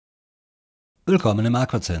Willkommen im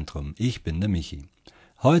Aquacentrum, ich bin der Michi.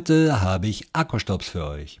 Heute habe ich Aquastopps für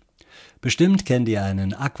euch. Bestimmt kennt ihr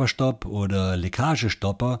einen Aquastopp oder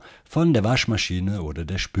Leckagestopper von der Waschmaschine oder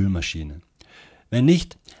der Spülmaschine. Wenn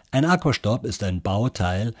nicht, ein Aquastopp ist ein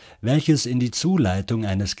Bauteil, welches in die Zuleitung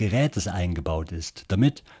eines Gerätes eingebaut ist,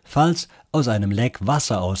 damit, falls aus einem Leck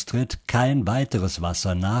Wasser austritt, kein weiteres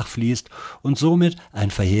Wasser nachfließt und somit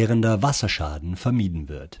ein verheerender Wasserschaden vermieden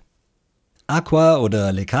wird. Aqua-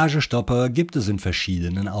 oder Leckagestopper gibt es in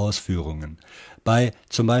verschiedenen Ausführungen. Bei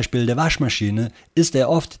zum Beispiel der Waschmaschine ist er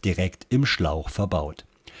oft direkt im Schlauch verbaut.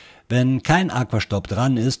 Wenn kein Aquastopp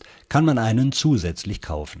dran ist, kann man einen zusätzlich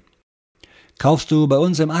kaufen. Kaufst du bei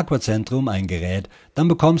uns im Aquacentrum ein Gerät, dann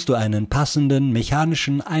bekommst du einen passenden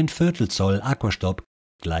mechanischen 1/4 Zoll Aquastopp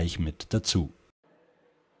gleich mit dazu.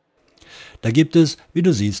 Da gibt es, wie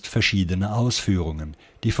du siehst, verschiedene Ausführungen.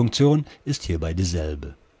 Die Funktion ist hierbei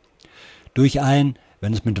dieselbe. Durch ein,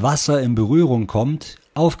 wenn es mit Wasser in Berührung kommt,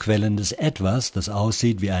 aufquellendes Etwas, das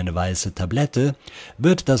aussieht wie eine weiße Tablette,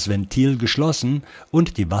 wird das Ventil geschlossen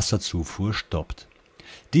und die Wasserzufuhr stoppt.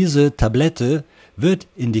 Diese Tablette wird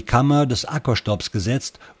in die Kammer des Aquastopps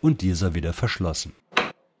gesetzt und dieser wieder verschlossen.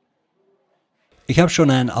 Ich habe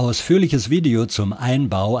schon ein ausführliches Video zum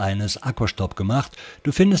Einbau eines Aquastopp gemacht.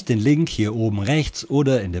 Du findest den Link hier oben rechts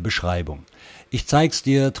oder in der Beschreibung. Ich zeige es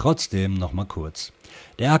dir trotzdem nochmal kurz.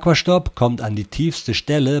 Der Aquastopp kommt an die tiefste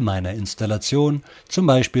Stelle meiner Installation, zum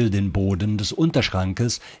Beispiel den Boden des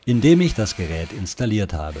Unterschrankes, in dem ich das Gerät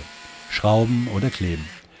installiert habe. Schrauben oder kleben.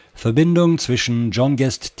 Verbindung zwischen John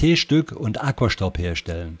Guest T-Stück und Aquastopp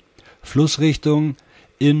herstellen. Flussrichtung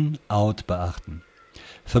In-Out beachten.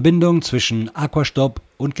 Verbindung zwischen Aquastopp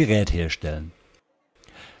und Gerät herstellen.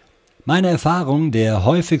 Meine Erfahrung der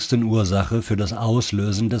häufigsten Ursache für das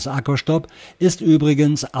Auslösen des Aquastopp ist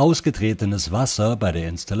übrigens ausgetretenes Wasser bei der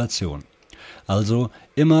Installation. Also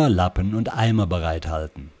immer Lappen und Eimer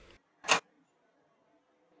bereithalten.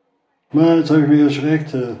 Mann, jetzt habe ich mich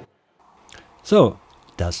erschreckt. So,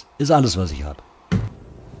 das ist alles, was ich habe.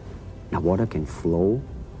 Now water can flow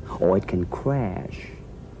or it can crash.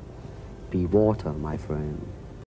 Be water, my friend.